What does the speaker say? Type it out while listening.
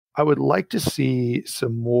I would like to see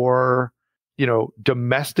some more,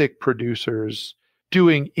 domestic producers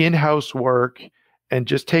doing in-house work and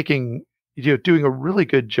just taking, doing a really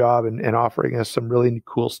good job and offering us some really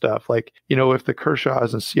cool stuff. Like, if the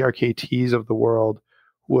Kershaws and CRKTs of the world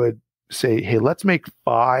would say, hey, let's make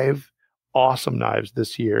 5 awesome knives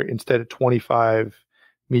this year instead of 25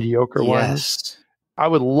 mediocre ones. I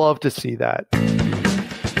would love to see that.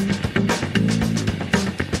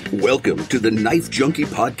 Welcome to the Knife Junkie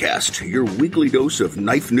Podcast, your weekly dose of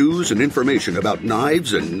knife news and information about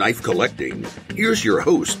knives and knife collecting. Here's your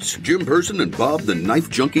hosts, Jim Person and Bob the Knife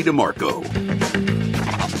Junkie DeMarco.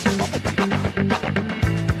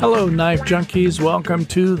 Hello, Knife Junkies. Welcome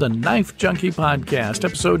to the Knife Junkie Podcast,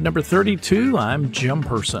 episode number 32. I'm Jim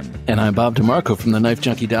Person. And I'm Bob DeMarco from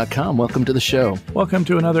TheKnifeJunkie.com. Welcome to the show. Welcome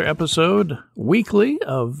to another episode weekly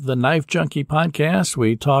of the Knife Junkie Podcast.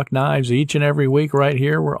 We talk knives each and every week right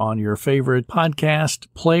here. We're on your favorite podcast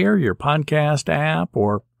player, your podcast app,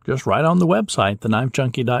 or just right on the website,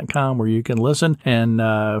 TheKnifeJunkie.com, where you can listen. And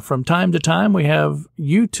from time to time, we have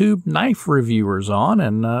YouTube knife reviewers on.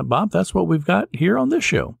 And Bob, that's what we've got here on this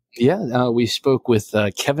show. Yeah, we spoke with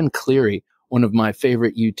Kevin Cleary, one of my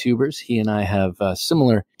favorite YouTubers. He and I have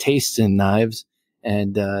similar tastes in knives,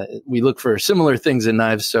 and we look for similar things in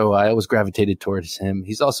knives, so I always gravitated towards him.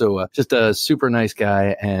 He's also just a super nice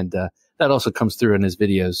guy, and that also comes through in his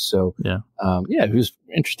videos. So, he was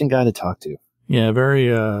an interesting guy to talk to. Yeah,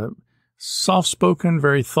 very soft-spoken,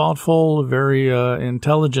 very thoughtful, very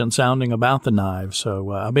intelligent sounding about the knives.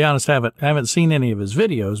 So I'll be honest, I haven't seen any of his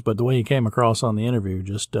videos, but the way he came across on the interview,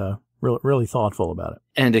 just really thoughtful about it.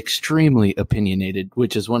 And extremely opinionated,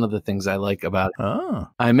 which is one of the things I like about it. Oh.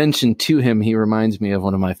 I mentioned to him, he reminds me of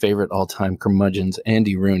one of my favorite all-time curmudgeons,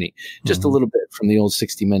 Andy Rooney, just a little bit from the old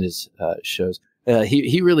 60 Minutes shows.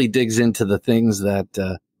 He really digs into the things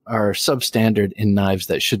that are substandard in knives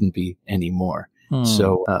that shouldn't be anymore.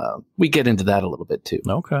 So we get into that a little bit too.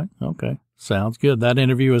 Okay. Sounds good. That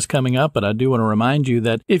interview is coming up, but I do want to remind you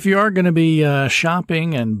that if you are going to be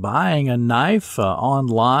shopping and buying a knife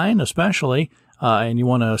online, especially, and you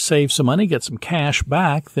want to save some money, get some cash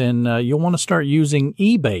back, then you'll want to start using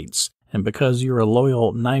Ebates. And because you're a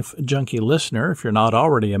loyal Knife Junkie listener, if you're not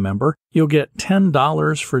already a member, you'll get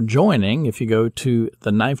 $10 for joining if you go to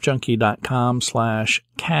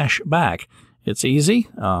TheKnifeJunkie.com/cashback. It's easy.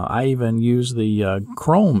 I even use the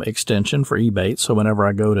Chrome extension for Ebates. So whenever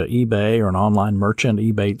I go to eBay or an online merchant,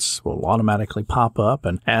 Ebates will automatically pop up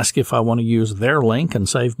and ask if I want to use their link and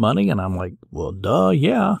save money. And I'm like, well, duh,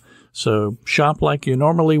 yeah. So shop like you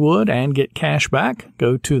normally would and get cash back.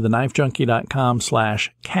 Go to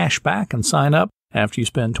TheKnifeJunkie.com/cashback and sign up. After you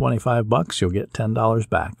spend $25, you'll get $10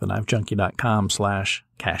 back.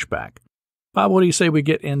 TheKnifeJunkie.com/cashback. Bob, what do you say we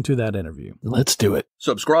get into that interview? Let's do it.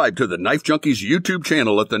 Subscribe to the Knife Junkie's YouTube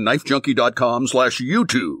channel at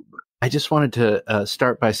TheKnifeJunkie.com/YouTube. I just wanted to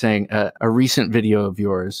start by saying a recent video of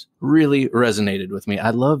yours really resonated with me.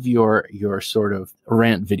 I love your sort of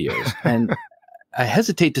rant videos. And I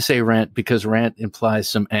hesitate to say rant because rant implies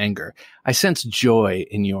some anger. I sense joy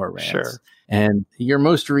in your rants. Sure. And your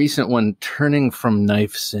most recent one, Turning from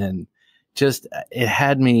Knife Sin, just it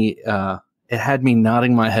had me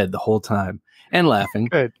nodding my head the whole time and laughing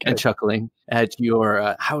good. And chuckling at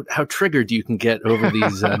your how triggered you can get over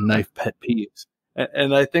these knife pet peeves.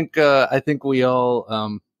 And I think we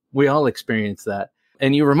all experience that.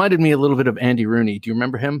 And you reminded me a little bit of Andy Rooney. Do you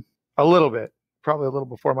remember him? A little bit. Probably a little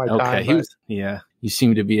before my time. Okay, you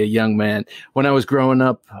seem to be a young man. When I was growing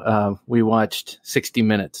up, we watched 60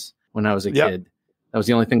 Minutes when I was a kid. That was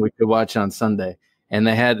the only thing we could watch on Sunday. And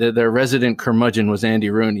they had their resident curmudgeon was Andy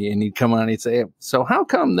Rooney, and he'd come on and he'd say, so how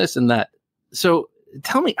come this and that? So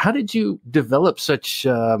tell me, how did you develop such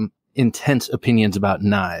intense opinions about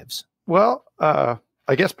knives? Well, I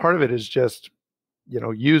guess part of it is just,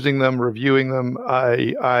 using them, reviewing them.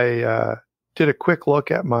 I did a quick look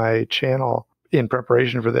at my channel in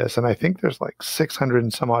preparation for this, and I think there's like 600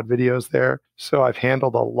 and some odd videos there. So I've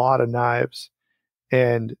handled a lot of knives.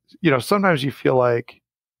 And, sometimes you feel like,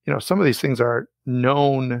 some of these things are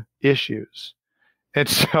known issues. And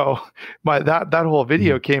so that whole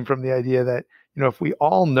video came from the idea that, if we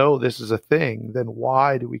all know this is a thing, then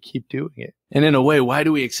why do we keep doing it? And in a way, why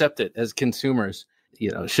do we accept it as consumers?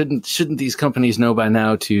 Shouldn't these companies know by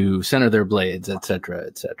now to center their blades, et cetera,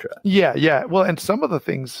 et cetera? Yeah. Well, and some of the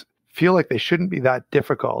things feel like they shouldn't be that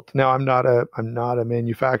difficult. Now, I'm not a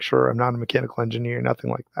manufacturer. I'm not a mechanical engineer, nothing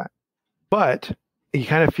like that. But you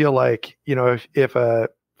kind of feel like, if a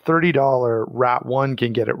 $30 Rat 1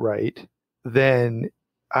 can get it right, then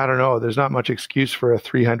I don't know, there's not much excuse for a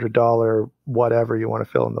 $300 whatever you want to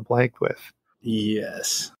fill in the blank with.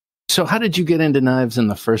 Yes. So how did you get into knives in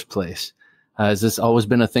the first place? Has this always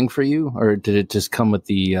been a thing for you, or did it just come with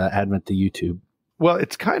the advent of YouTube? Well,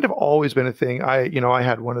 it's kind of always been a thing. I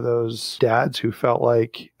had one of those dads who felt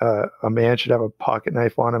like a man should have a pocket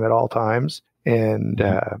knife on him at all times. And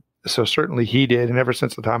so certainly he did. And ever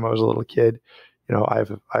since the time I was a little kid,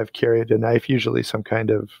 I've carried a knife, usually some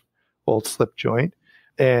kind of old slip joint.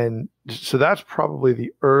 And so that's probably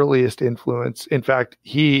the earliest influence. In fact,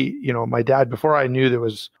 my dad, before I knew there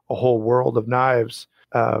was a whole world of knives,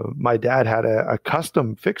 my dad had a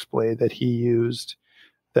custom fixed blade that he used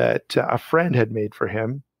that a friend had made for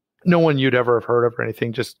him. No one you'd ever have heard of or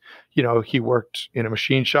anything. Just, he worked in a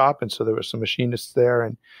machine shop. And so there were some machinists there,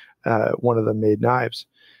 and one of them made knives.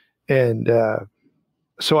 And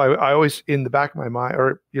so I always, in the back of my mind,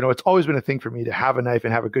 it's always been a thing for me to have a knife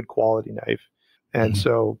and have a good quality knife. And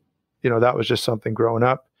so, that was just something growing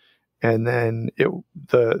up. And then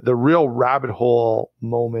the real rabbit hole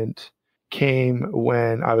moment came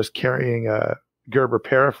when I was carrying a Gerber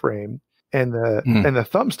paraframe, and the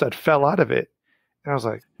thumb stud fell out of it. And I was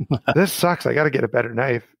like, this sucks. I got to get a better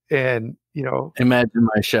knife. And, imagine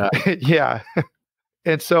my shot. Yeah.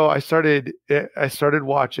 And so I started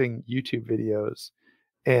watching YouTube videos.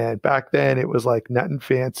 And back then it was like Nut and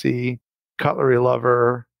Fancy, Cutlery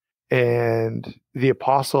Lover, and the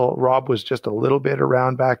Apostle. Rob was just a little bit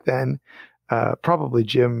around back then. Probably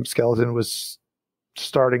Jim Skeleton was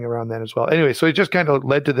starting around then as well. Anyway, so it just kind of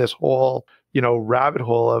led to this whole, rabbit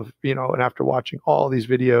hole of, and after watching all these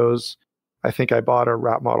videos, I think I bought a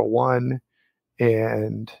Rat Model 1,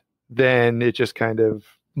 and then it just kind of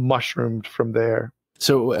mushroomed from there.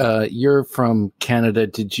 So you're from Canada.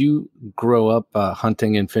 Did you grow up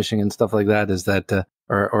hunting and fishing and stuff like that? Is that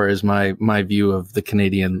or is my view of the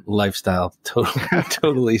Canadian lifestyle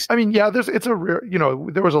totally? I mean, yeah, it's a rare,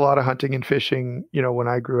 there was a lot of hunting and fishing, when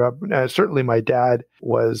I grew up. Certainly my dad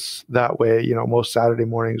was that way. Most Saturday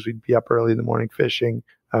mornings we'd be up early in the morning fishing.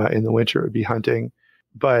 In the winter it would be hunting.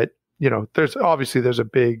 But, there's a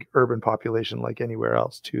big urban population like anywhere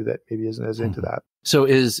else too that maybe isn't as into that. So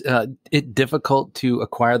is it difficult to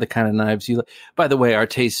acquire the kind of knives you like? By the way, our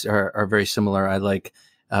tastes are very similar. I like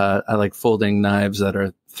folding knives that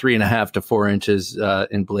are 3.5 to 4 inches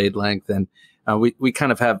in blade length, and we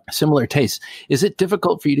kind of have similar tastes. Is it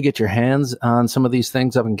difficult for you to get your hands on some of these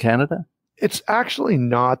things up in Canada? It's actually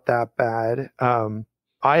not that bad.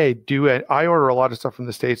 I order a lot of stuff from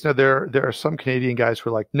the States. Now there are some Canadian guys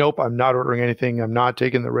who are like, nope, I'm not ordering anything. I'm not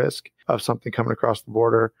taking the risk of something coming across the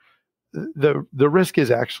border. The risk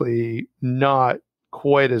is actually not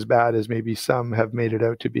quite as bad as maybe some have made it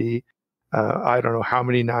out to be. I don't know how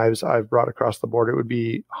many knives I've brought across the border. It would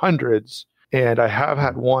be hundreds. And I have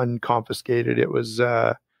had one confiscated. It was,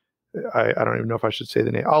 I don't even know if I should say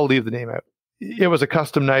the name. I'll leave the name out. It was a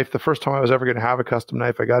custom knife. The first time I was ever going to have a custom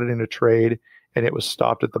knife, I got it in a trade, and it was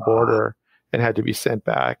stopped at the border and had to be sent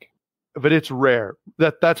back. But it's rare.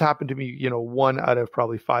 That's happened to me, 1 out of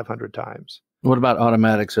probably 500 times. What about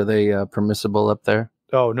automatics? Are they permissible up there?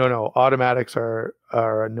 Oh, no. Automatics are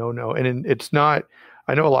a no. And it's not,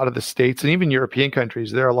 I know a lot of the States and even European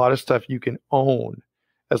countries, there are a lot of stuff you can own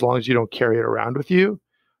as long as you don't carry it around with you.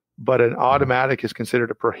 But an automatic is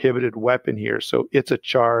considered a prohibited weapon here. So it's a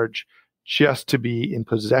charge just to be in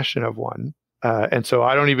possession of one. And so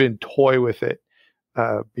I don't even toy with it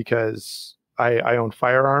because I own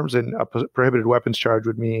firearms, and a prohibited weapons charge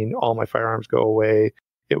would mean all my firearms go away.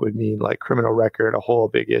 It would mean like criminal record, a whole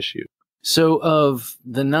big issue. So of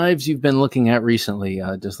the knives you've been looking at recently,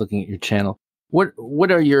 just looking at your channel,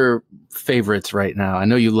 what are your favorites right now? I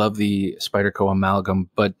know you love the Spyderco Amalgam,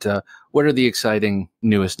 but what are the exciting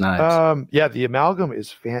newest knives? Yeah, the Amalgam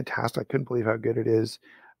is fantastic. I couldn't believe how good it is.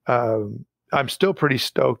 I'm still pretty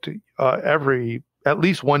stoked. At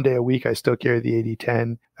least one day a week, I still carry the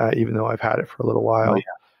 8010, even though I've had it for a little while. Oh,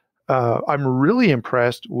 yeah. I'm really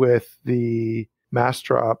impressed with the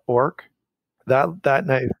Mastrop Orc. That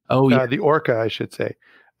knife, the Orca, I should say.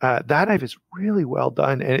 That knife is really well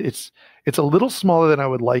done, and it's a little smaller than I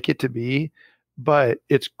would like it to be, but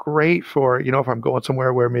it's great for, if I'm going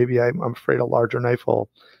somewhere where maybe I'm afraid a larger knife will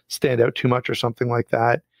stand out too much or something like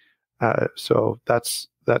that. So that's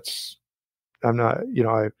I'm not,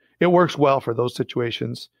 it works well for those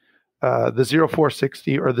situations. The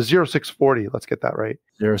 0460 or the 0640, let's get that right.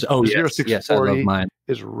 The 0640 I love mine.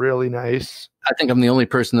 Is really nice. I think I'm the only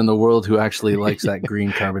person in the world who actually likes that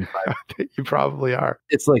green carbon fiber. You probably are.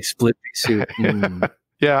 It's like split suit.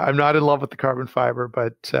 Yeah, I'm not in love with the carbon fiber,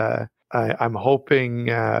 but I'm hoping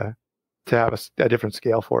to have a different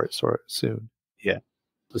scale for it soon. Yeah.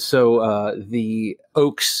 So the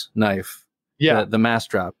Oaks knife, the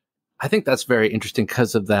Mastrop, I think that's very interesting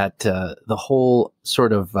because of that, the whole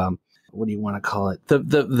sort of what do you want to call it?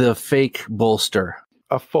 The fake bolster.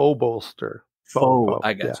 A faux bolster. Faux,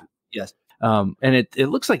 I got you. Yes. And it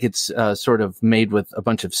looks like it's sort of made with a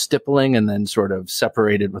bunch of stippling and then sort of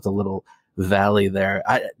separated with a little valley there.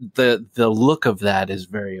 The look of that is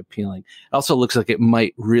very appealing. It also looks like it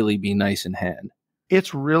might really be nice in hand.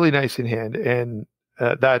 It's really nice in hand, and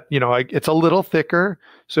that, you know, it's a little thicker.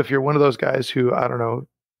 So if you're one of those guys who, I don't know,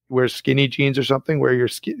 wears skinny jeans or something where you're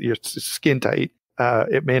skin tight,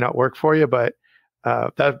 it may not work for you. But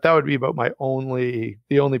that would be about the only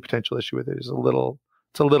potential issue with it is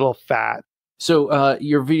it's a little fat. So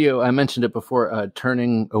your video, I mentioned it before,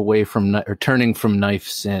 turning from knife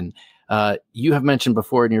sin. You have mentioned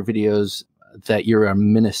before in your videos that you're a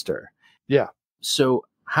minister. Yeah. So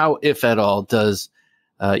how, if at all, does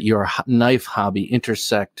your knife hobby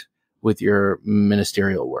intersect with your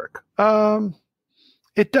ministerial work?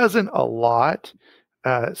 It doesn't a lot.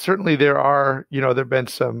 Certainly there've been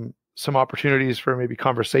some opportunities for maybe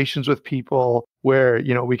conversations with people where,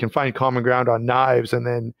 you know, we can find common ground on knives and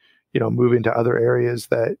then, you know, move into other areas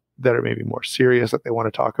that are maybe more serious that they want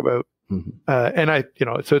to talk about.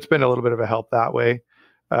 Mm-hmm. So it's been a little bit of a help that way.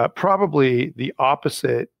 Probably the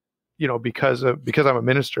opposite, you know, because I'm a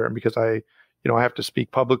minister and because I have to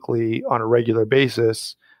speak publicly on a regular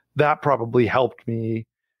basis, that probably helped me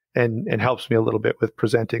and helps me a little bit with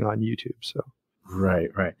presenting on YouTube. So. Right.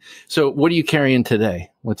 So what are you carrying today?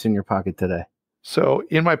 What's in your pocket today? So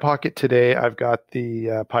in my pocket today, I've got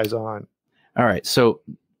the Paisan. All right. So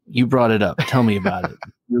you brought it up. Tell me about it.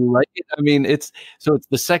 You like it? I mean, it's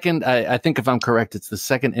the second, I think if I'm correct, it's the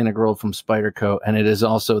second integral from Spyderco, and it is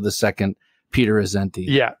also the second Peter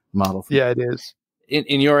Azzenti model. Yeah, it is.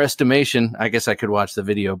 In your estimation, I guess I could watch the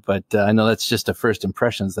video, but I know that's just a first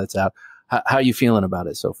impressions that's out. How are you feeling about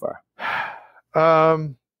it so far?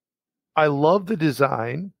 I love the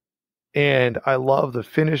design and I love the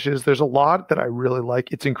finishes. There's a lot that I really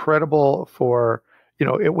like. It's incredible for, you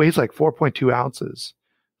know, it weighs like 4.2 ounces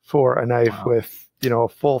for a knife with, you know, a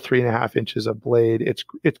full 3.5 inches of blade.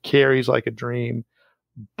 It carries like a dream,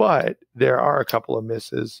 but there are a couple of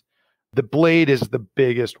misses. The blade is the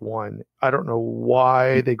biggest one. I don't know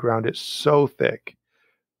why they ground it so thick.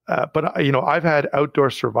 But, you know, I've had outdoor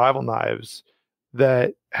survival knives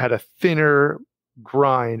that had a thinner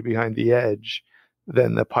grind behind the edge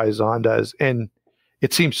than the Paisan does. And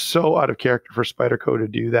it seems so out of character for Spyderco to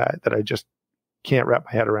do that I just can't wrap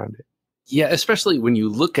my head around it. Yeah, especially when you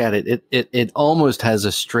look at it, it almost has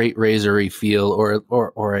a straight razory feel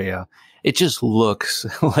or it just looks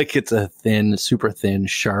like it's a thin, super thin,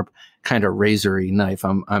 sharp kind of razory knife.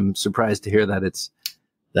 I'm surprised to hear that it's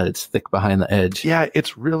thick behind the edge. Yeah,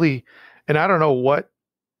 it's really, and I don't know what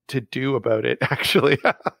to do about it actually.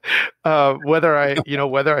 Whether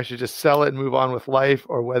I should just sell it and move on with life,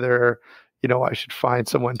 or whether, you know, I should find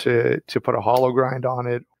someone to put a hollow grind on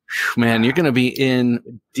it. Man, you're going to be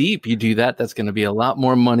in deep. You do that, that's going to be a lot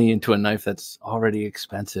more money into a knife that's already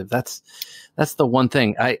expensive. That's the one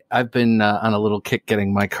thing. I've been on a little kick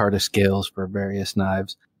getting micarta scales for various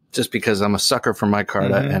knives, just because I'm a sucker for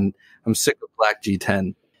micarta and I'm sick of black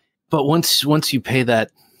G10. But once you pay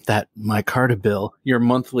that micarta bill, your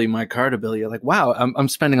monthly micarta bill, you're like, wow, I'm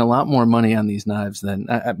spending a lot more money on these knives than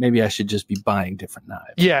maybe I should just be buying different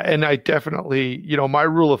knives. Yeah, and I definitely, you know, my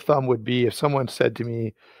rule of thumb would be if someone said to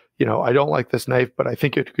me, you know, I don't like this knife, but I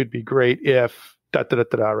think it could be great if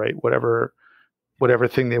right, whatever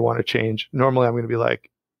thing they want to change. Normally, I'm going to be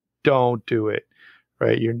like, don't do it,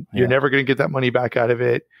 right? You're never going to get that money back out of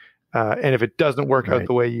it, and if it doesn't work out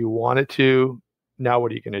the way you want it to, now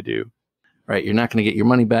what are you going to do? Right, you're not going to get your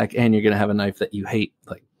money back, and you're going to have a knife that you hate,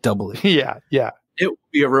 like doubly. Yeah. It would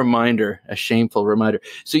be a reminder, a shameful reminder.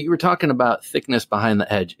 So you were talking about thickness behind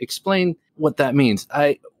the edge. Explain what that means.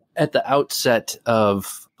 At the outset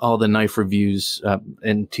of all the knife reviews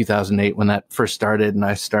in 2008, when that first started and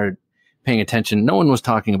I started paying attention, no one was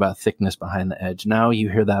talking about thickness behind the edge. Now you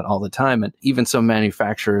hear that all the time, and even some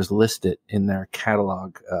manufacturers list it in their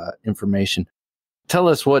catalog information. Tell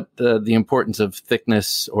us what the importance of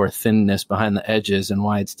thickness or thinness behind the edge is and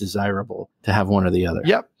why it's desirable to have one or the other.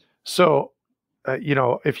 Yep. So, you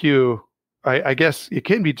know, I guess it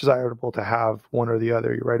can be desirable to have one or the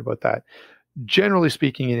other. You're right about that. Generally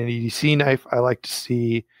speaking, in an EDC knife, I like to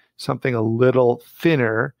see something a little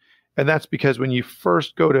thinner. And that's because when you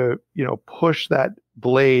first go to, you know, push that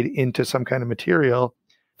blade into some kind of material,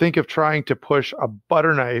 think of trying to push a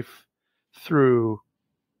butter knife through,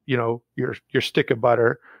 you know, your stick of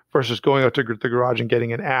butter versus going out to the garage and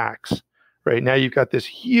getting an axe. Right now, you've got this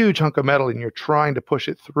huge hunk of metal and you're trying to push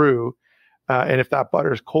it through. And if that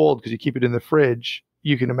butter is cold because you keep it in the fridge,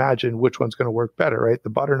 you can imagine which one's going to work better, right? The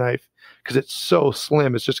butter knife, because it's so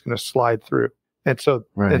slim, it's just going to slide through. And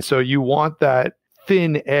so you want that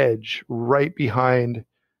thin edge right behind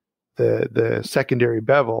the secondary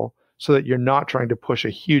bevel, so that you're not trying to push a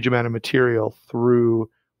huge amount of material through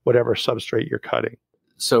whatever substrate you're cutting.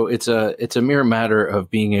 So it's a mere matter of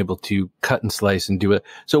being able to cut and slice and do it.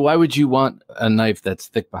 So why would you want a knife that's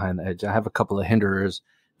thick behind the edge? I have a couple of hinderers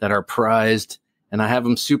that are prized, and I have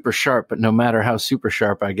them super sharp, but no matter how super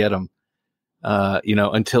sharp I get them,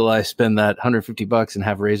 until I spend that $150 and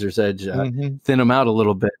have razor's edge, thin them out a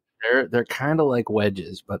little bit. They're kind of like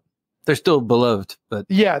wedges, but they're still beloved. But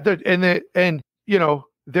yeah, they're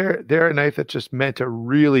a knife that's just meant to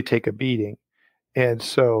really take a beating. And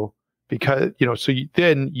so, because,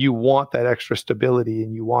 then you want that extra stability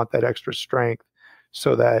and you want that extra strength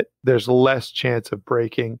so that there's less chance of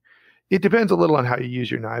breaking. It depends a little on how you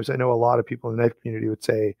use your knives. I know a lot of people in the knife community would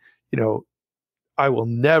say, I will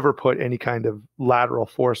never put any kind of lateral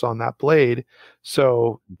force on that blade.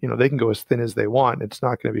 So, they can go as thin as they want. It's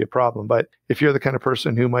not going to be a problem. But if you're the kind of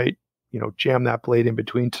person who might, jam that blade in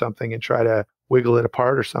between something and try to wiggle it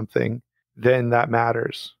apart or something, then that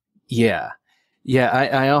matters. Yeah. Yeah.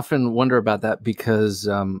 I often wonder about that because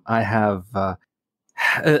I have,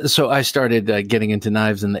 so I started getting into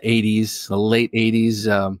knives in the 80s, the late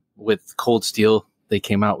 80s with Cold Steel. They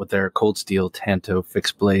came out with their Cold Steel Tanto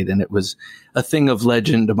fixed blade, and it was a thing of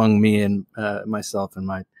legend among me and myself and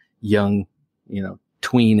my young,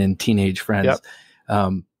 tween and teenage friends.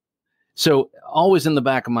 Yep. So always in the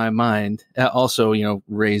back of my mind, also,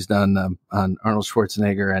 raised on Arnold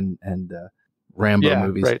Schwarzenegger and Rambo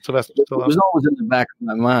movies. Right. So it was always in the back of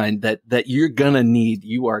my mind that you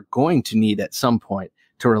are going to need at some point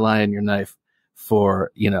to rely on your knife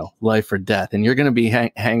for, life or death. And you're going to be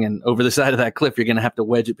hanging over the side of that cliff. You're going to have to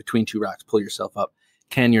wedge it between two rocks, pull yourself up.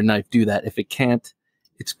 Can your knife do that? If it can't,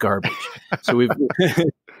 it's garbage.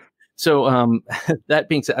 So that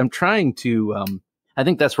being said, I'm trying to, I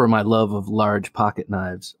think that's where my love of large pocket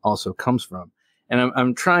knives also comes from. And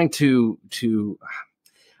I'm trying to,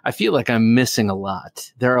 I feel like I'm missing a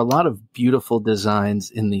lot. There are a lot of beautiful designs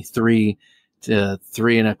in the 3 to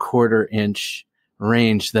 3.25 inch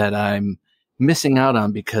range that I'm missing out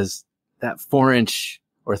on because that 4 inch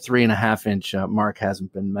or 3.5 inch mark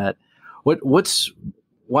hasn't been met.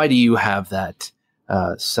 Why do you have that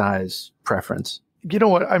size preference? You know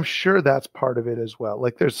what? I'm sure that's part of it as well.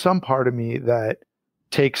 Like there's some part of me that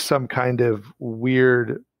takes some kind of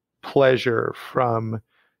weird pleasure from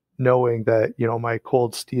knowing that, my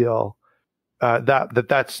Cold Steel,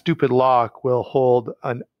 that stupid lock will hold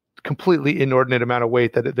a completely inordinate amount of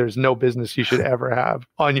weight that there's no business you should ever have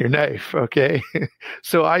on your knife. Okay.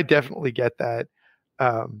 So I definitely get that.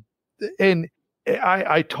 And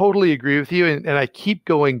I totally agree with you. And I keep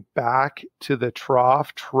going back to the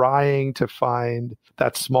trough, trying to find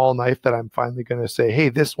that small knife that I'm finally going to say, hey,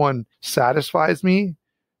 this one satisfies me,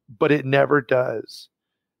 but it never does.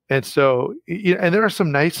 And so, and there are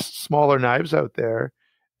some nice smaller knives out there,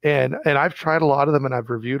 and I've tried a lot of them and I've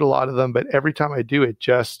reviewed a lot of them, but every time I do, it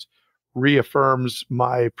just reaffirms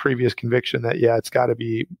my previous conviction that, it's got to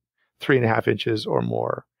be 3.5 inches or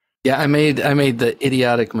more. Yeah, I made the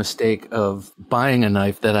idiotic mistake of buying a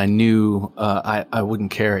knife that I knew I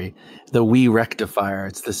wouldn't carry. The Wii Rectifier.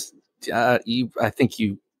 It's this. I think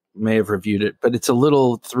you may have reviewed it, but it's a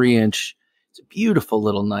little 3-inch. It's a beautiful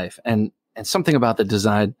little knife, and something about the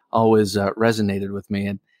design always resonated with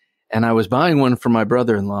me. And I was buying one for my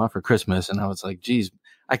brother-in-law for Christmas, and I was like, geez,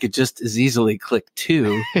 I could just as easily click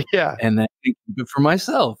 2 and then keep it for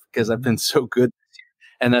myself because I've been so good this year.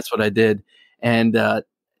 And that's what I did. And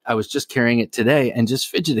I was just carrying it today and just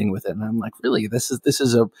fidgeting with it. And I'm like, really, this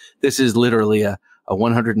is literally a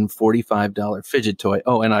 $145 fidget toy.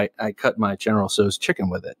 Oh, and I cut my General Tso's chicken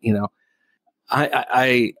with it.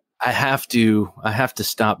 I have to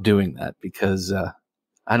stop doing that because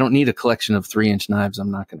I don't need a collection of 3-inch knives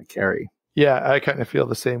I'm not going to carry. Yeah, I kind of feel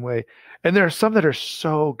the same way. And there are some that are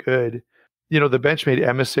so good. The Benchmade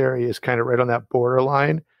Emissary is kind of right on that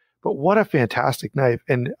borderline, but what a fantastic knife.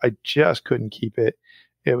 And I just couldn't keep it.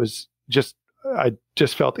 It was I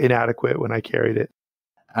just felt inadequate when I carried it.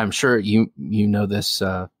 I'm sure you know this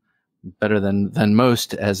better than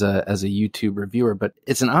most as a YouTube reviewer, but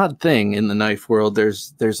it's an odd thing in the knife world. There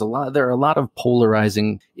are a lot of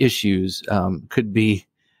polarizing issues. Could be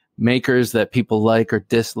makers that people like or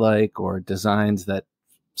dislike, or designs that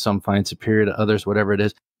some find superior to others, whatever it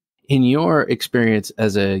is. In your experience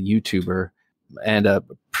as a YouTuber and a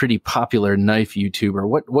pretty popular knife YouTuber,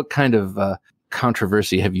 what kind of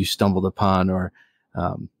controversy have you stumbled upon, or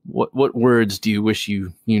what words do you wish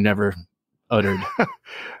you never uttered?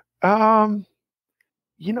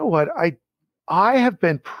 you know what? I have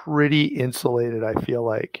been pretty insulated, I feel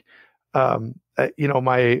like. My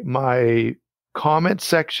comment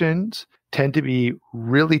sections tend to be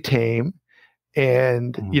really tame.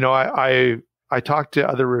 And, I talk to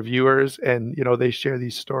other reviewers and, they share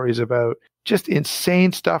these stories about just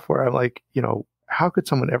insane stuff where I'm like, how could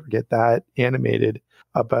someone ever get that animated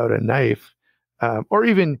about a knife? Or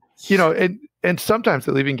even, and sometimes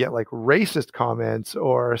they'll even get like racist comments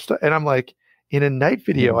and I'm like, in a knife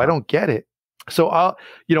video, I don't get it. So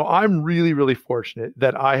I'm really, really fortunate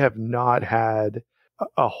that I have not had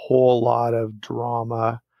a whole lot of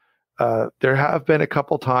drama. There have been a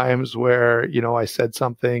couple times where, I said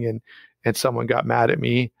something and someone got mad at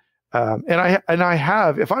me. And I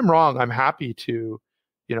have, if I'm wrong, I'm happy to,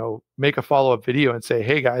 make a follow-up video and say,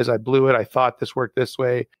 hey guys, I blew it. I thought this worked this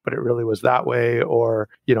way, but it really was that way. Or,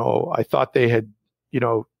 I thought they had,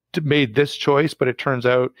 made this choice, but it turns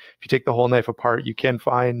out if you take the whole knife apart, you can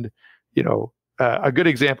find, a good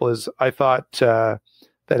example is I thought that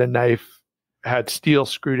a knife had steel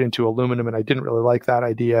screwed into aluminum, and I didn't really like that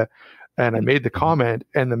idea. And I made the comment,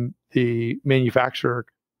 and the manufacturer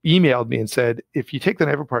emailed me and said, if you take the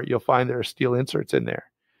knife apart, you'll find there are steel inserts in there.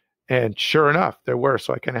 And sure enough, there were.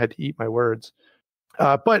 So I kind of had to eat my words.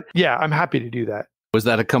 But yeah, I'm happy to do that. Was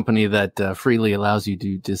that a company that freely allows you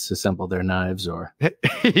to disassemble their knives, or?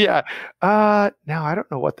 Yeah. Now I don't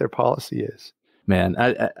know what their policy is. Man,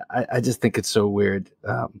 I just think it's so weird.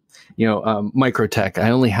 Microtech, I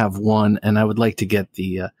only have one, and I would like to get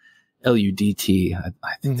the LUDT. I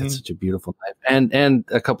think that's such a beautiful knife, and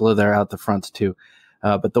a couple of their out the fronts too.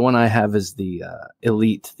 But the one I have is the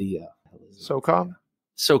Elite, the SOCOM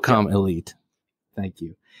yeah. Elite. Thank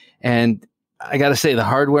you. And I got to say, the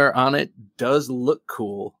hardware on it does look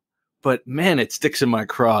cool, but man, it sticks in my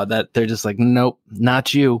craw that they're just like, nope,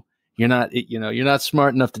 not you. You're not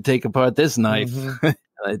smart enough to take apart this knife.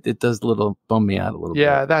 It does bum me out a little bit.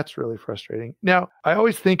 Yeah, that's really frustrating. Now, I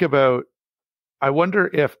always think about, I wonder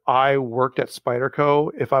if I worked at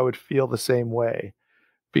Spyderco, if I would feel the same way,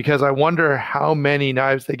 because I wonder how many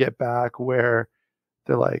knives they get back where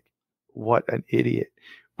they're like, what an idiot.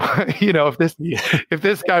 If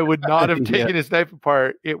this guy would not have taken his knife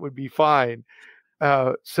apart, it would be fine.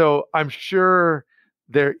 So I'm sure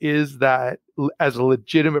there is that as a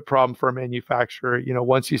legitimate problem for a manufacturer.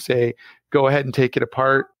 Once you say, go ahead and take it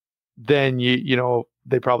apart, then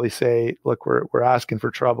they probably say, look, we're asking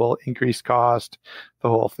for trouble, increased cost, the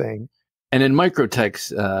whole thing. And in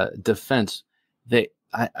Microtech's defense,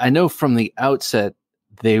 I know from the outset,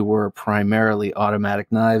 they were primarily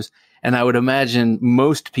automatic knives. And I would imagine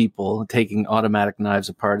most people taking automatic knives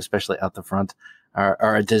apart, especially out the front,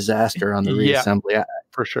 are a disaster on the reassembly. Yeah,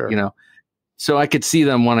 for sure. So I could see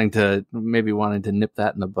them wanting to nip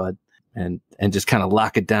that in the bud and just kind of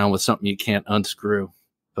lock it down with something you can't unscrew.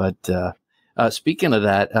 But speaking of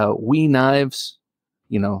that, Wee Knives,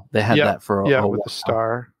 they had that for a while. With the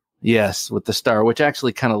star. Yes, with the star, which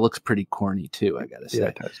actually kind of looks pretty corny too, I gotta say. Yeah,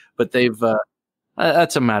 it does. But they've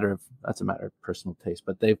that's a matter of personal taste.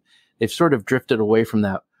 But they've sort of drifted away from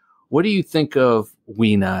that. What do you think of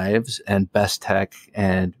Wee Knives and Best Tech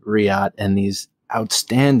and Riot and these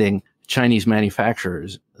outstanding Chinese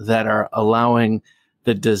manufacturers that are allowing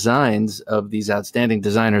the designs of these outstanding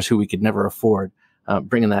designers who we could never afford,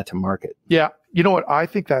 bringing that to market? Yeah. You know what? I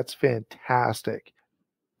think that's fantastic.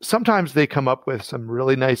 Sometimes they come up with some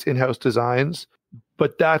really nice in-house designs,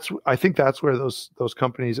 but I think that's where those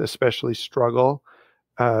companies especially struggle.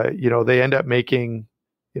 They end up making,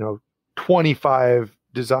 25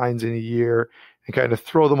 designs in a year and kind of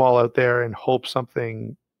throw them all out there and hope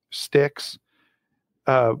something sticks.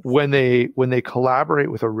 When they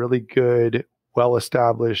collaborate with a really good,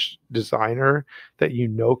 well-established designer that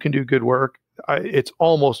can do good work, it's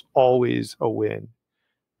almost always a win,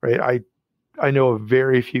 right? I know of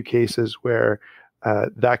very few cases where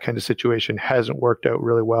that kind of situation hasn't worked out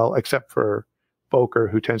really well, except for Boker,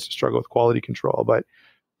 who tends to struggle with quality control. But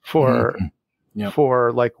for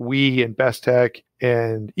like We and Best Tech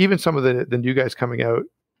and even some of the new guys coming out,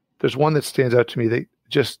 there's one that stands out to me.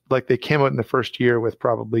 They came out in the first year with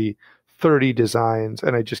probably 30 designs,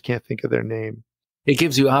 and I just can't think of their name. It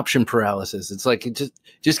gives you option paralysis. It's like,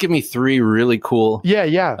 just give me 3 really cool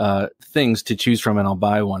things to choose from and I'll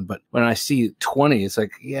buy one. But when I see 20, it's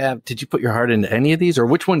like, did you put your heart into any of these? Or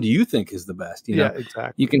which one do you think is the best? Yeah,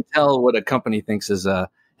 exactly. You can tell what a company thinks is a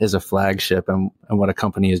flagship and what a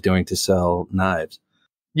company is doing to sell knives.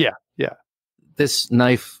 Yeah. This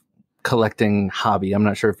knife collecting hobby, I'm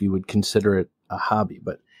not sure if you would consider it a hobby,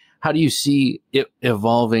 but how do you see it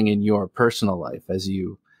evolving in your personal life as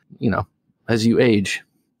you age?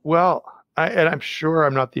 Well, and I'm sure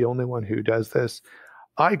I'm not the only one who does this.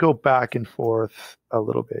 I go back and forth a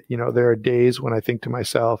little bit. You know, there are days when I think to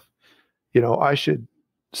myself, you know, I should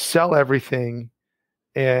sell everything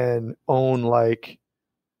and own like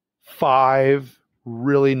 5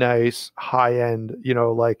 really nice high end, you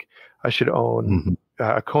know, like I should own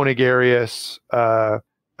a Conigarius, a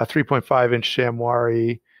 3.5 inch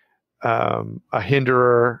Chamois, a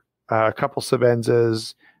Hinderer, a couple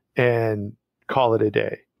Sabenzas, and call it a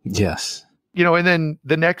day. Yes. You know, and then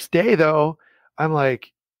the next day though, I'm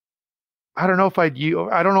like, I don't know if I'd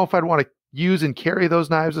want to use and carry those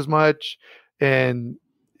knives as much. And,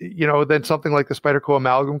 you know, then something like the Spyderco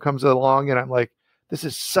Amalgam comes along and I'm like, this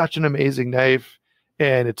is such an amazing knife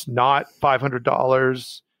and it's not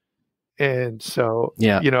 $500. And so,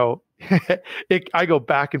 you know, I go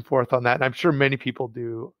back and forth on that. And I'm sure many people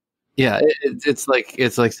do. Yeah. It's like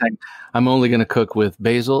saying, I'm only going to cook with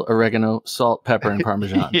basil, oregano, salt, pepper, and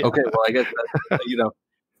Parmesan. Yeah. Okay. Well, I guess that's, you know,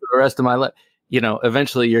 for the rest of my life, you know,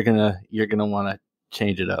 eventually you're going to want to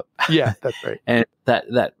change it up. Yeah, that's right. And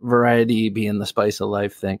that variety being the spice of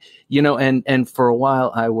life thing, you know, and for a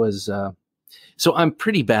while I was, so I'm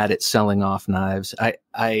pretty bad at selling off knives.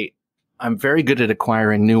 I'm very good at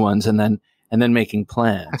acquiring new ones and then making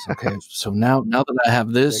plans. Okay. So now that I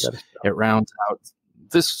have this, it rounds out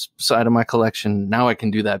this side of my collection. Now I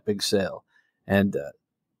can do that big sale. And,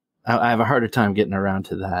 I have a harder time getting around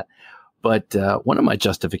to that. But, one of my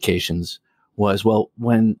justifications was, well,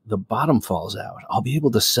 when the bottom falls out, I'll be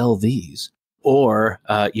able to sell these. Or,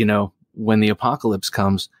 you know, when the apocalypse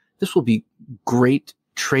comes, this will be great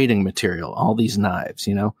trading material. All these knives,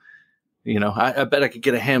 you know, I bet I could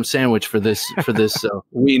get a ham sandwich for this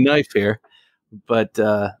wee knife here. But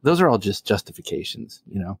those are all just justifications,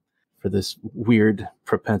 you know, for this weird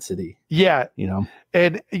propensity. Yeah, you know,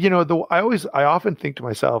 and you know, I often think to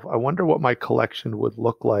myself, I wonder what my collection would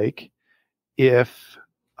look like if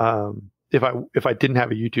I didn't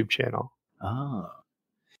have a YouTube channel. Oh,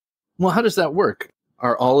 well, how does that work?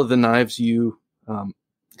 Are all of the knives you,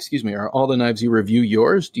 are all the knives you review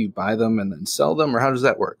yours? Do you buy them and then sell them, or how does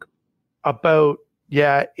that work? About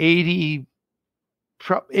 80%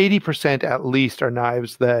 at least are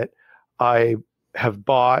knives that I have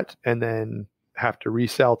bought and then have to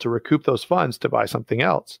resell to recoup those funds to buy something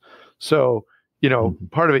else. So, you know,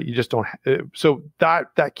 part of it you just don't. So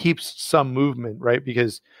that keeps some movement, right?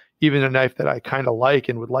 Because even a knife that I kind of like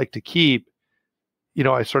and would like to keep, you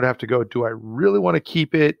know, I sort of have to go, do I really want to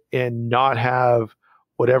keep it and not have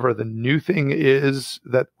whatever the new thing is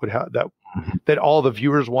that would have that all the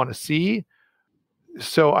viewers want to see?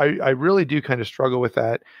 So I really do kind of struggle with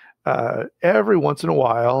that. Every once in a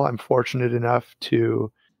while, I'm fortunate enough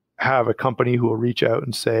to have a company who will reach out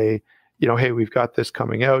and say, you know, hey, we've got this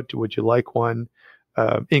coming out. Would you like one?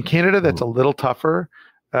 In Canada, that's a little tougher.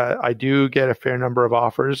 I do get a fair number of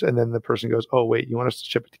offers, and then the person goes, oh, wait, you want us to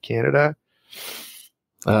ship it to Canada?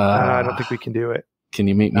 I don't think we can do it. Can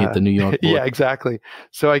you meet me at the New York border? Yeah, exactly.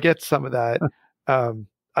 So I get some of that.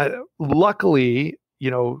 Luckily,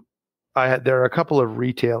 you know, there are a couple of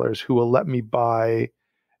retailers who will let me buy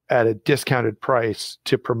at a discounted price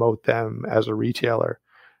to promote them as a retailer.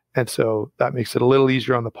 And so that makes it a little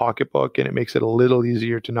easier on the pocketbook, and it makes it a little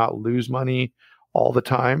easier to not lose money all the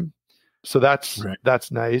time. So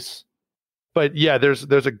that's nice. But yeah, there's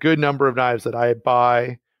a good number of knives that I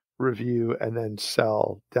buy, review, and then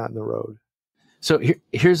sell down the road. So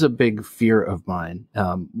here's a big fear of mine,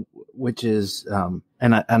 which is,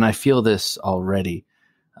 and I feel this already,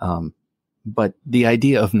 but the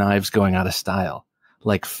idea of knives going out of style,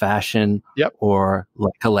 like fashion or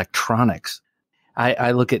like electronics.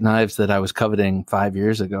 I look at knives that I was coveting 5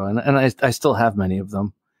 years ago, and I still have many of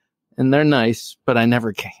them, and they're nice, but I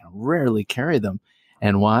rarely carry them.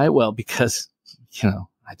 And why? Well, because, you know,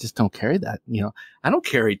 I just don't carry that. You know, I don't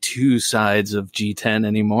carry 2 sides of G10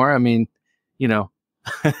 anymore. I mean, you know,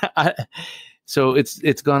 so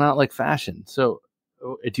it's gone out like fashion. So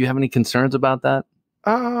do you have any concerns about that?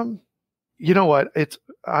 You know what?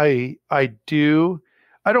 I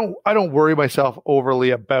don't worry myself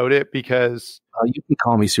overly about it because you can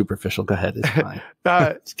call me superficial. Go ahead. It's fine.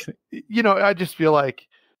 You know, I just feel like,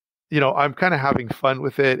 you know, I'm kind of having fun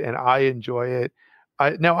with it and I enjoy it.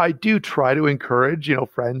 I do try to encourage, you know,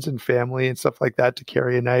 friends and family and stuff like that to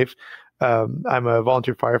carry a knife. I'm a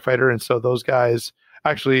volunteer firefighter. And so those guys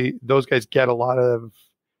get a lot of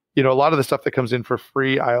the stuff that comes in for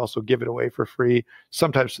free. I also give it away for free,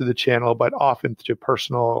 sometimes through the channel, but often through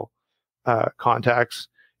personal contacts.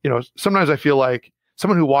 You know, sometimes I feel like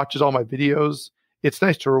someone who watches all my videos, it's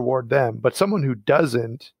nice to reward them, but someone who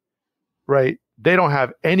doesn't, right, they don't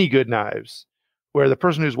have any good knives, where the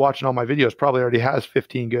person who's watching all my videos probably already has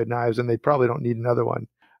 15 good knives and they probably don't need another one.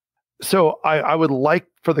 So I would like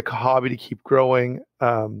for the hobby to keep growing.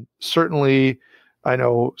 Certainly, I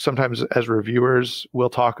know sometimes as reviewers, we'll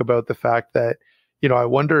talk about the fact that, I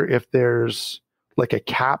wonder if there's like a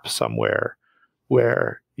cap somewhere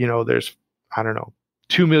where, there's, I don't know,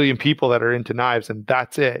 2 million people that are into knives and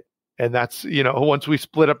that's it. And that's, once we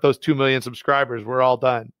split up those 2 million subscribers, we're all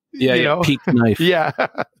done. Yeah, peak knife. Yeah,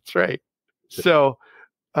 that's right. So,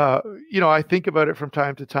 I think about it from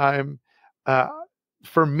time to time.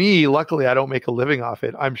 For me, luckily, I don't make a living off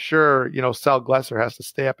it. I'm sure, Sal Glesser has to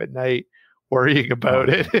stay up at night worrying about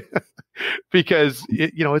it because,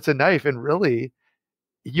 it's a knife and really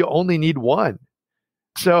you only need one.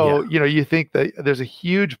 So, you think that there's a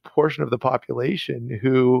huge portion of the population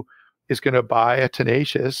who is going to buy a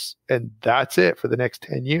Tenacious and that's it for the next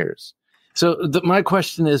 10 years. So my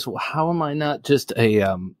question is, how am I not just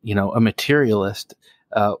a materialist?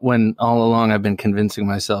 When all along I've been convincing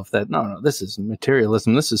myself that no, this is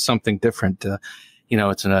materialism. This is something different.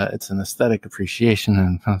 It's an aesthetic appreciation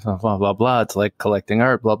and blah, blah, blah. It's like collecting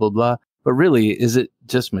art, blah, blah, blah. But really, is it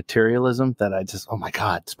just materialism that I just, oh my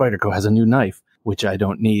God, Spyderco has a new knife, which I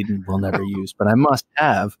don't need and will never use, but I must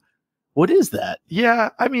have. What is that? Yeah.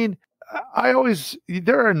 I mean,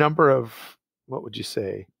 there are a number of, what would you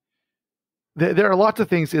say? There are lots of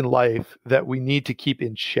things in life that we need to keep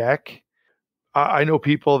in check. I know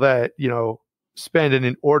people that, spend an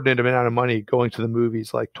inordinate amount of money going to the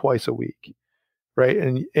movies like twice a week. Right.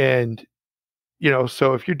 And,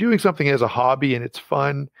 so if you're doing something as a hobby and it's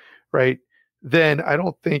fun, right, then I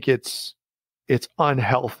don't think it's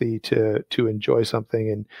unhealthy to enjoy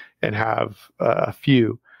something and have a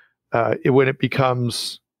few. When it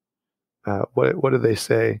becomes, what do they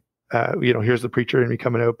say? Here's the preacher in me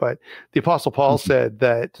coming out. But the Apostle Paul said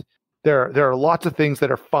that there are lots of things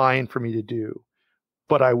that are fine for me to do,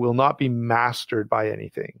 but I will not be mastered by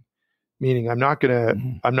anything. Meaning I'm not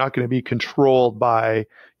gonna be controlled by,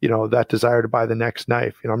 that desire to buy the next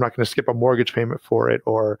knife. I'm not gonna skip a mortgage payment for it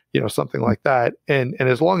or, something like that. And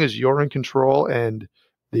as long as you're in control and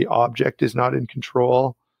the object is not in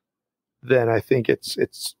control, then I think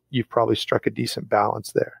you've probably struck a decent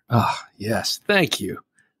balance there. Oh, yes. Thank you.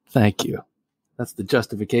 That's the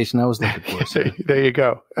justification I was looking for. Sir. There you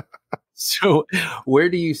go. So where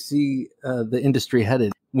do you see the industry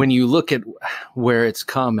headed when you look at where it's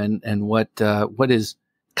come and what is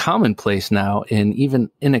commonplace now in even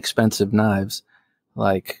inexpensive knives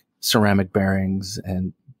like ceramic bearings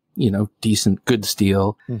and, decent good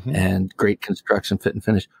steel and great construction, fit and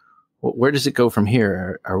finish? Where does it go from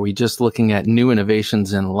here? Are we just looking at new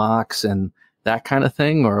innovations in locks and that kind of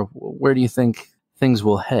thing? Or where do you think things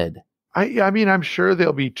will head? I mean, I'm sure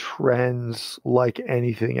there'll be trends like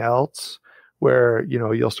anything else where,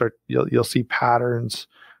 you'll see patterns.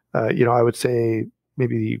 I would say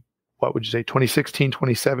maybe, what would you say, 2016,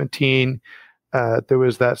 2017, there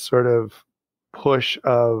was that sort of push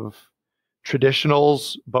of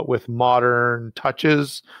traditionals, but with modern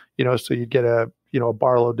touches, so you'd get a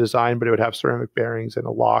Barlow design, but it would have ceramic bearings and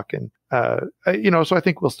a lock. And, so I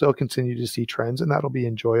think we'll still continue to see trends and that'll be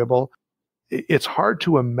enjoyable. It's hard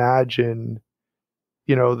to imagine,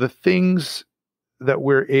 the things that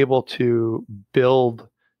we're able to build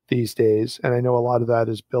these days. And I know a lot of that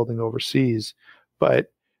is building overseas,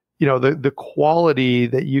 but, the quality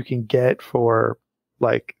that you can get for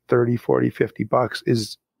like 30, 40, 50 bucks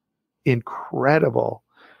is incredible.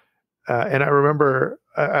 And I remember,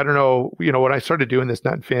 I don't know, when I started doing this,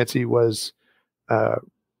 Nut and Fancy was,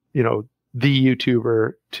 the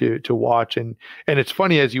YouTuber to watch. And it's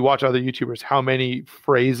funny as you watch other YouTubers, how many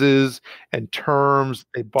phrases and terms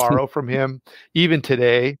they borrow from him. Even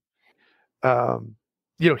today,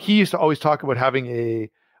 he used to always talk about having a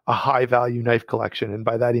high value knife collection. And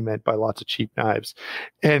by that, he meant by lots of cheap knives.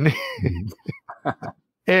 And,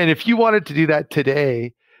 and if you wanted to do that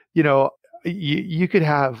today, you could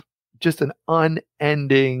have just an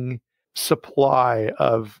unending supply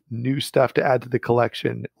of new stuff to add to the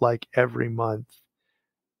collection like every month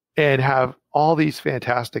and have all these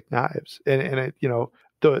fantastic knives. And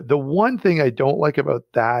the one thing I don't like about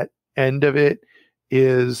that end of it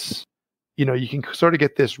is, you can sort of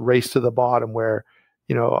get this race to the bottom where,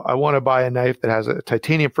 I want to buy a knife that has a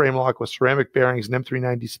titanium frame lock with ceramic bearings and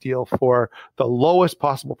M390 steel for the lowest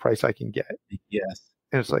possible price I can get. Yes.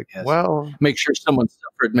 And it's like, well, make sure someone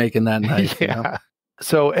suffered making that knife. Yeah.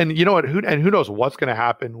 So, and you know what, who knows what's going to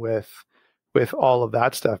happen with all of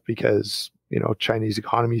that stuff because, Chinese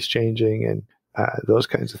economy is changing and those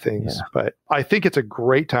kinds of things. Yeah. But I think it's a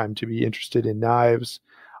great time to be interested in knives.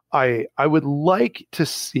 I would like to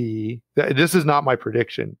see, this is not my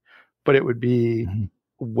prediction, but it would be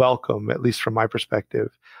welcome, at least from my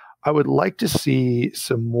perspective. I would like to see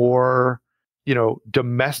some more,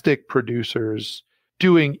 domestic producers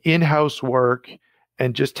doing in-house work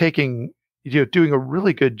and just taking, doing a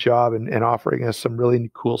really good job and offering us some really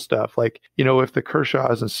cool stuff. Like, if the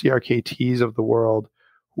Kershaws and CRKTs of the world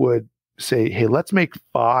would say, hey, let's make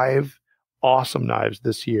 5 awesome knives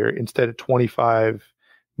this year instead of 25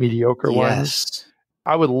 mediocre ones.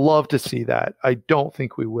 I would love to see that. I don't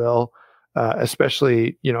think we will,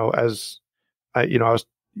 especially, as I was,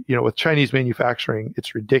 with Chinese manufacturing,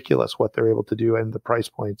 it's ridiculous what they're able to do and the price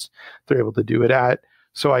points they're able to do it at.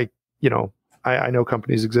 So I know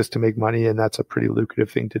companies exist to make money, and that's a pretty lucrative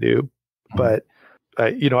thing to do. But,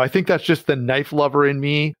 I think that's just the knife lover in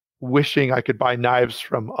me wishing I could buy knives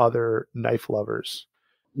from other knife lovers.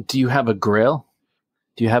 Do you have a grail?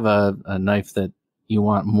 Do you have a knife that you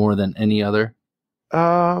want more than any other? You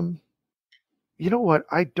know what?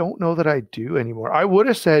 I don't know that I do anymore. I would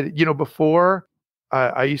have said, before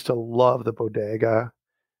I used to love the Bodega,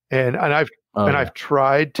 and I've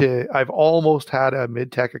tried to. I've almost had a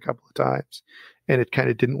mid-tech a couple of times, and it kind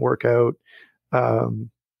of didn't work out.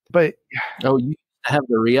 But you have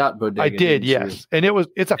the Riot Bodega? I did, yes, and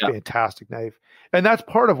it's a fantastic knife, and that's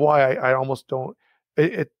part of why I almost don't.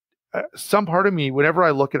 Some part of me, whenever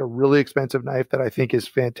I look at a really expensive knife that I think is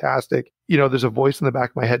fantastic, there's a voice in the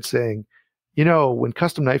back of my head saying, when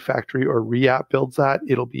Custom Knife Factory or Riot builds that,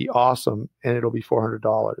 it'll be awesome and it'll be $400.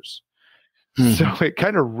 Mm-hmm. So it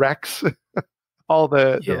kind of wrecks all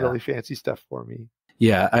the really fancy stuff for me.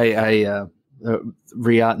 Yeah, I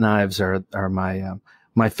Riot knives are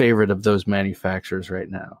my favorite of those manufacturers right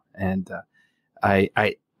now, and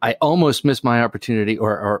I almost missed my opportunity,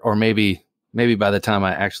 or maybe by the time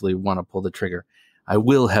I actually want to pull the trigger, I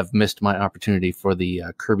will have missed my opportunity for the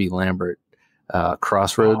Kirby Lambert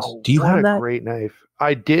Crossroads. Do you have that? Great knife.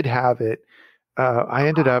 I did have it. I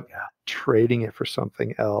ended up trading it for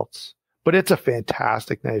something else, but it's a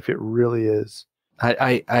fantastic knife. It really is.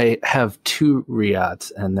 I have 2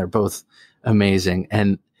 Riots, and they're both amazing.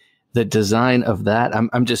 And the design of that,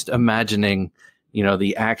 I'm just imagining,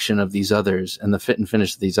 the action of these others and the fit and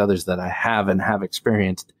finish of these others that I have and have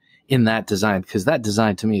experienced in that design, because that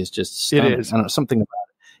design to me is just stunning. It is. I don't know, something about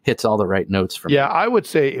it hits all the right notes for me. Yeah, I would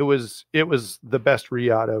say it was the best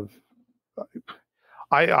Riot of.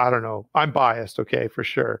 I don't know. I'm biased, okay, for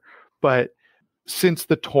sure, but since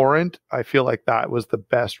the Torrent, I feel like that was the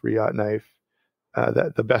best Riot knife.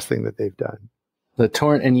 The best thing that they've done. The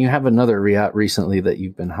Torrent, and you have another Riot recently that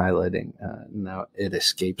you've been highlighting. Now it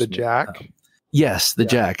escapes the me. Jack. Yes, the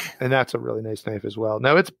Jack, and that's a really nice knife as well.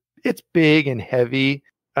 Now it's big and heavy.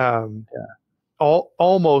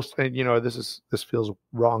 Almost, and this feels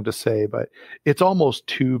wrong to say, but it's almost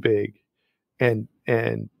too big and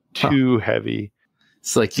too heavy.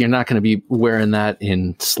 It's like you're not going to be wearing that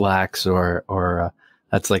in slacks or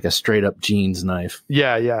that's like a straight up jeans knife.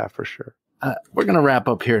 Yeah, for sure. We're going to wrap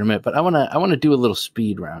up here in a minute, but I want to do a little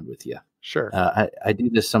speed round with you. Sure. I do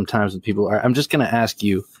this sometimes with people. I'm just going to ask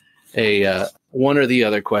you a one or the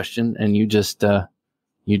other question, and you just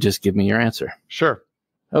give me your answer. Sure.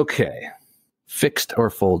 Okay. Fixed or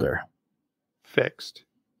folder? Fixed.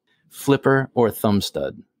 Flipper or thumb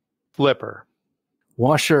stud? Flipper.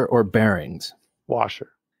 Washer or bearings?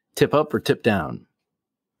 Washer. Tip up or tip down?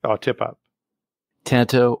 Oh, tip up.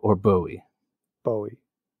 Tanto or Bowie? Bowie.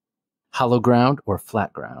 Hollow ground or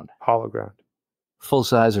flat ground? Hollow ground. Full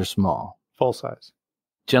size or small? Full size.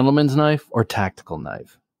 Gentleman's knife or tactical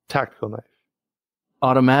knife? Tactical knife.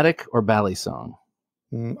 Automatic or bally song?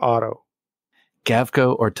 Auto.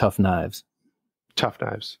 Gavco or Tough Knives? Tough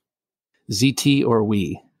Knives. ZT or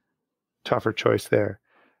Wii? Tougher choice there.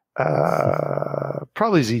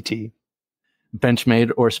 Probably ZT.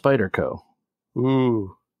 Benchmade or Spyderco?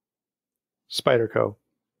 Ooh. Spyderco.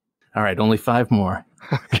 All right, only 5 more.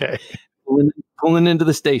 Okay. Pulling into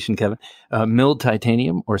the station, Kevin. Milled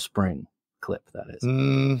titanium or spring clip, that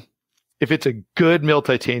is. If it's a good milled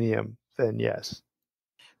titanium, then yes.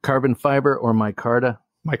 Carbon fiber or micarta?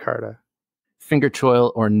 Micarta. Finger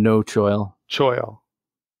choil or no choil? Choil.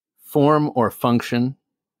 Form or function?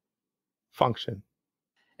 Function.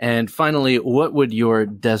 And finally, what would your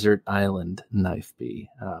desert island knife be?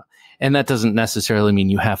 And that doesn't necessarily mean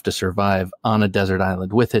you have to survive on a desert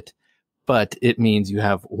island with it, but it means you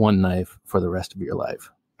have one knife for the rest of your life.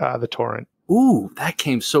 The Torrent. Ooh, that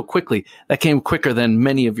came so quickly. That came quicker than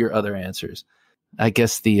many of your other answers. I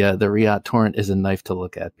guess the Riot Torrent is a knife to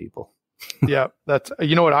look at, people. Yeah, that's,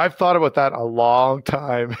 what, I've thought about that a long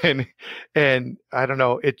time, and I don't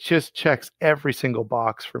know, it just checks every single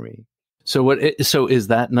box for me. So so is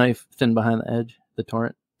that knife thin behind the edge, the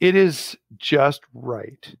Torrent? It is just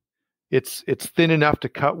right. it's thin enough to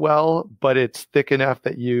cut well, but it's thick enough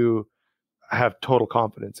that you have total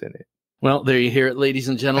confidence in it. Well, there you hear it, ladies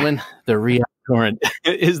and gentlemen. The React Torrent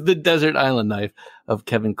is the desert island knife of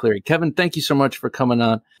Kevin Cleary. Kevin, thank you so much for coming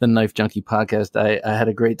on the Knife Junkie podcast. I had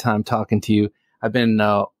a great time talking to you. I've been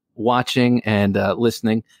watching and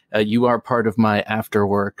listening. You are part of my after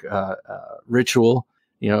work ritual.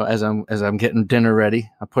 You know, as I'm getting dinner ready,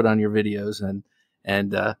 I put on your videos,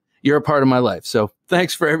 and you're a part of my life. So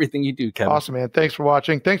thanks for everything you do, Kevin. Awesome, man. Thanks for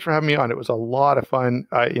watching. Thanks for having me on. It was a lot of fun.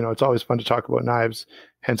 It's always fun to talk about knives,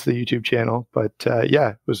 hence the YouTube channel. But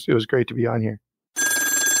it was great to be on here.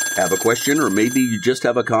 Have a question, or maybe you just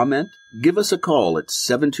have a comment? Give us a call at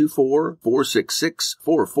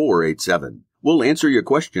 724-466-4487. We'll answer your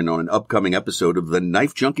question on an upcoming episode of the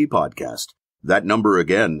Knife Junkie podcast. That number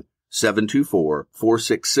again,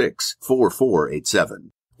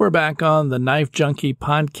 724-466-4487. We're back on the Knife Junkie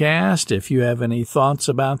podcast. If you have any thoughts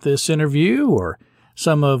about this interview or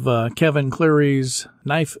some of Kevin Cleary's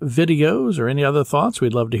knife videos or any other thoughts,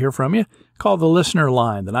 we'd love to hear from you. Call the listener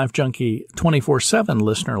line, the Knife Junkie 24/7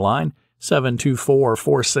 listener line,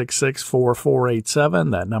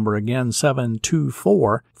 724-466-4487. That number again,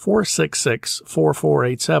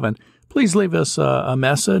 724-466-4487. Please leave us a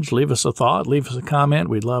message, leave us a thought, leave us a comment.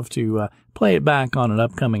 We'd love to play it back on an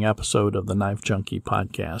upcoming episode of the Knife Junkie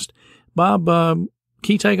podcast. Bob,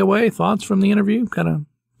 key takeaway, thoughts from the interview? Kind of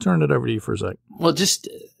turn it over to you for a sec. Well, just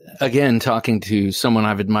again, talking to someone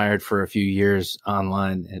I've admired for a few years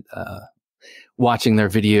online, and watching their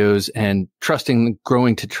videos and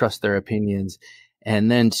growing to trust their opinions. And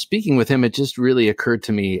then speaking with him, it just really occurred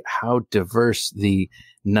to me how diverse the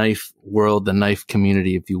knife world, the knife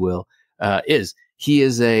community, if you will, is.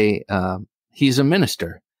 He's a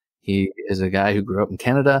minister. He is a guy who grew up in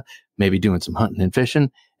Canada, maybe doing some hunting and fishing,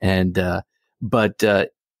 but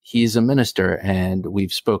he's a minister. And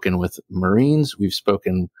we've spoken with Marines, we've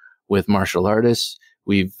spoken with martial artists.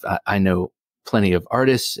 I know plenty of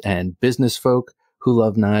artists and business folk who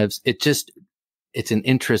love knives. It's an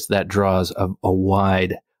interest that draws a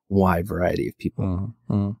wide variety of people.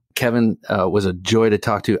 Mm-hmm. Kevin was a joy to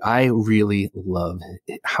talk to. I really love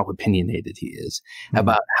how opinionated he is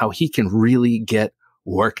about how he can really get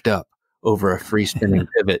worked up over a free spinning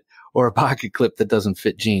pivot or a pocket clip that doesn't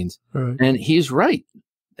fit jeans. Right. And he's right.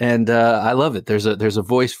 And I love it. There's a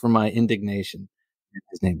voice for my indignation.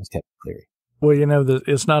 His name is Kevin Cleary. Well,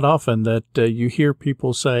 it's not often that you hear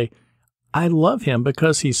people say, I love him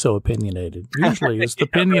because he's so opinionated. Usually it's the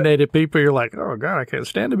opinionated people you're like, oh, God, I can't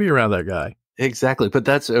stand to be around that guy. Exactly. But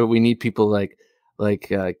that's we need people like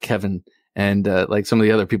Kevin and like some of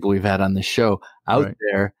the other people we've had on the show out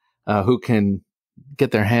there who can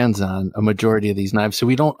get their hands on a majority of these knives, so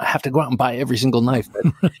we don't have to go out and buy every single knife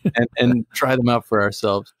and try them out for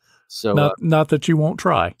ourselves. So not that you won't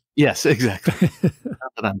try. Yes, exactly.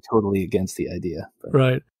 Not that I'm totally against the idea. But.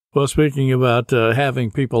 Right. Well, speaking about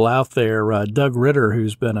having people out there, Doug Ritter,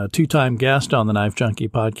 who's been a 2-time guest on the Knife Junkie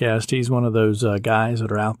podcast, he's one of those guys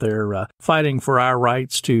that are out there fighting for our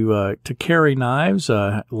rights to carry knives.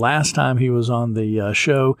 Last time he was on the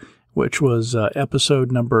show, which was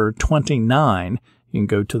episode number 29. You can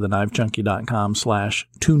go to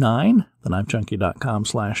TheKnifeJunkie.com/29,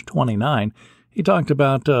 TheKnifeJunkie.com/29. He talked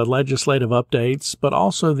about legislative updates, but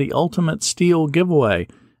also the Ultimate Steel giveaway.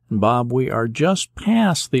 And Bob, we are just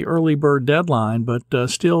past the early bird deadline, but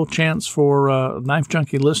still chance for Knife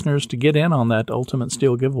Junkie listeners to get in on that Ultimate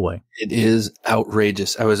Steel giveaway. It is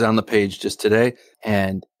outrageous. I was on the page just today,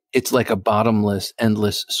 and it's like a bottomless,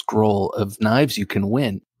 endless scroll of knives you can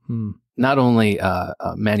win. Not only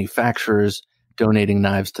manufacturers donating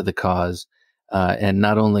knives to the cause, and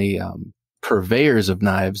not only purveyors of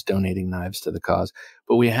knives donating knives to the cause,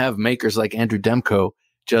 but we have makers like Andrew DeMarco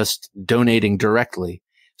just donating directly.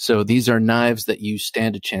 So these are knives that you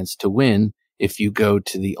stand a chance to win if you go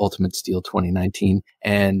to the Ultimate Steel 2019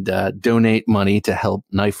 and donate money to help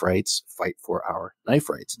knife rights fight for our knife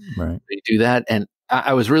rights. Right. You do that. And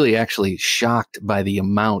I was really actually shocked by the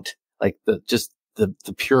amount, like the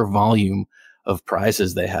pure volume of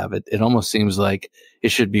prizes they have. It almost seems like it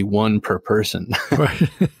should be one per person. Right.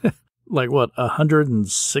 Like what,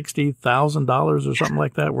 $160,000 or something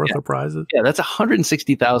like that worth of prizes? Yeah, that's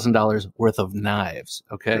 $160,000 worth of knives.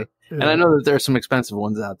 Okay. Yeah. And I know that there are some expensive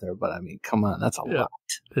ones out there, but I mean, come on, that's a lot.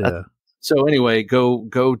 Yeah. So anyway,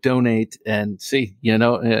 go donate and see,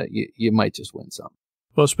 you might just win some.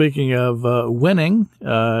 Well, speaking of winning,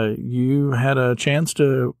 you had a chance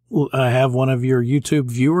to have one of your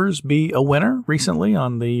YouTube viewers be a winner recently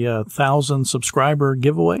on the 1,000 subscriber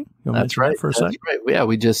giveaway. That's right. For a second? Right. Yeah,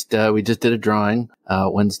 we just did a drawing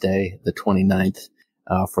Wednesday, the 29th.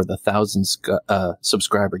 for the 1,000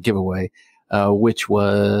 subscriber giveaway, which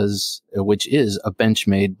is a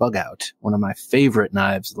Benchmade Bug Out, one of my favorite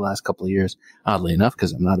knives the last couple of years, oddly enough,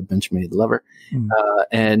 because I'm not a Benchmade lover.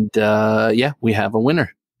 We have a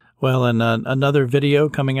winner. Well, and another video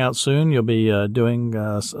coming out soon. You'll be doing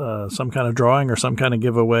some kind of drawing or some kind of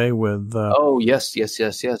giveaway with... Oh, yes.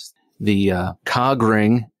 The cog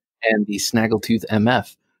ring and the Snaggletooth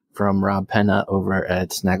MF from Rob Penna over at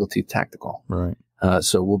Snaggletooth Tactical. Right.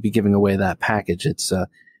 So we'll be giving away that package. It's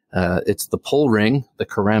the pull ring, the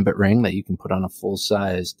karambit ring that you can put on a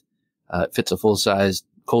full-sized, fits a full-sized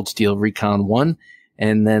Cold Steel Recon 1.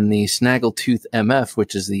 And then the Snaggletooth MF,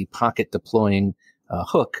 which is the pocket deploying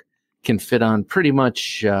hook, can fit on pretty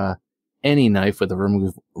much any knife with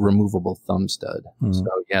a removable thumb stud. So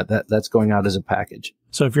yeah, that's going out as a package.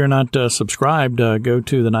 So if you're not subscribed, go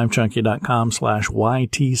to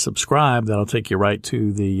TheKnifeJunkie.com/YT subscribe. That'll take you right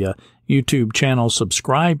to the YouTube channel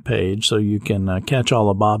subscribe page, so you can catch all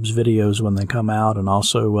of Bob's videos when they come out, and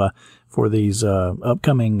also for these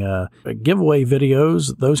upcoming giveaway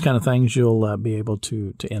videos, those kind of things, you'll be able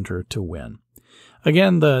to enter to win.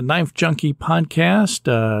 Again, the Knife Junkie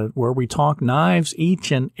Podcast, where we talk knives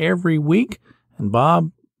each and every week. And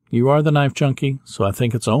Bob, you are the Knife Junkie, so I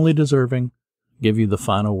think it's only deserving. Give you the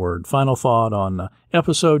final word, final thought on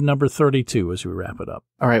episode number 32 as we wrap it up.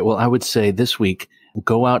 All right. Well, I would say this week,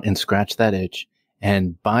 go out and scratch that itch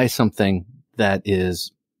and buy something that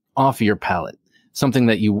is off your palate, something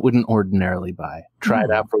that you wouldn't ordinarily buy. Try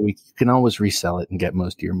it out for a week. You can always resell it and get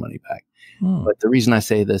most of your money back. But the reason I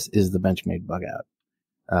say this is the Benchmade Bug Out.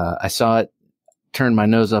 I saw it, turned my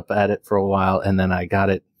nose up at it for a while, and then I got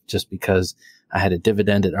it just because I had a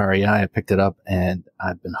dividend at REI. I picked it up, and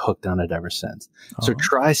I've been hooked on it ever since. So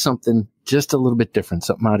try something just a little bit different,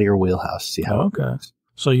 something out of your wheelhouse. See how it goes.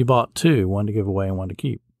 So you bought two, one to give away and one to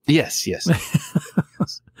keep. Yes. Yes.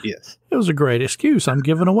 It was a great excuse. I'm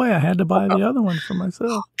giving away. I had to buy the other one for myself.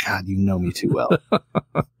 Oh, God, you know me too well.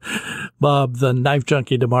 Bob, the Knife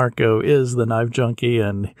Junkie DeMarco, is the Knife Junkie,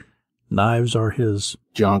 and knives are his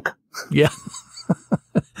junk. Yeah.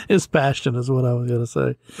 His passion is what I was going to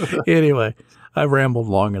say. Anyway, I've rambled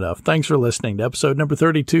long enough. Thanks for listening to episode number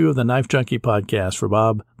 32 of the Knife Junkie Podcast. For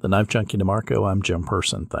Bob, the Knife Junkie DeMarco, I'm Jim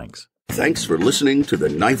Person. Thanks. Thanks for listening to the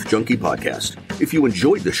Knife Junkie Podcast. If you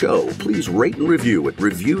enjoyed the show, please rate and review at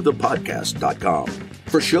reviewthepodcast.com.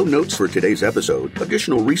 For show notes for today's episode,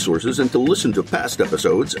 additional resources, and to listen to past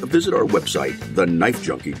episodes, visit our website,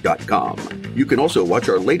 TheKnifeJunkie.com. You can also watch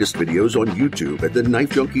our latest videos on YouTube at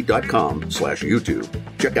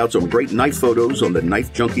TheKnifeJunkie.com/YouTube. Check out some great knife photos on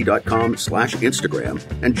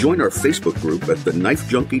TheKnifeJunkie.com/Instagram, and join our Facebook group at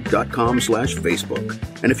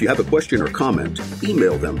TheKnifeJunkie.com/Facebook. And if you have a question or comment,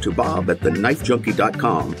 email them to Bob at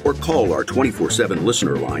TheKnifeJunkie.com or call our 24/7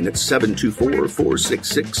 listener line at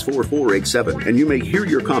 724-466-4487, and you may hear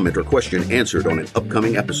your comment or question answered on an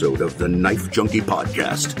upcoming episode of the Knife Junkie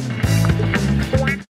Podcast.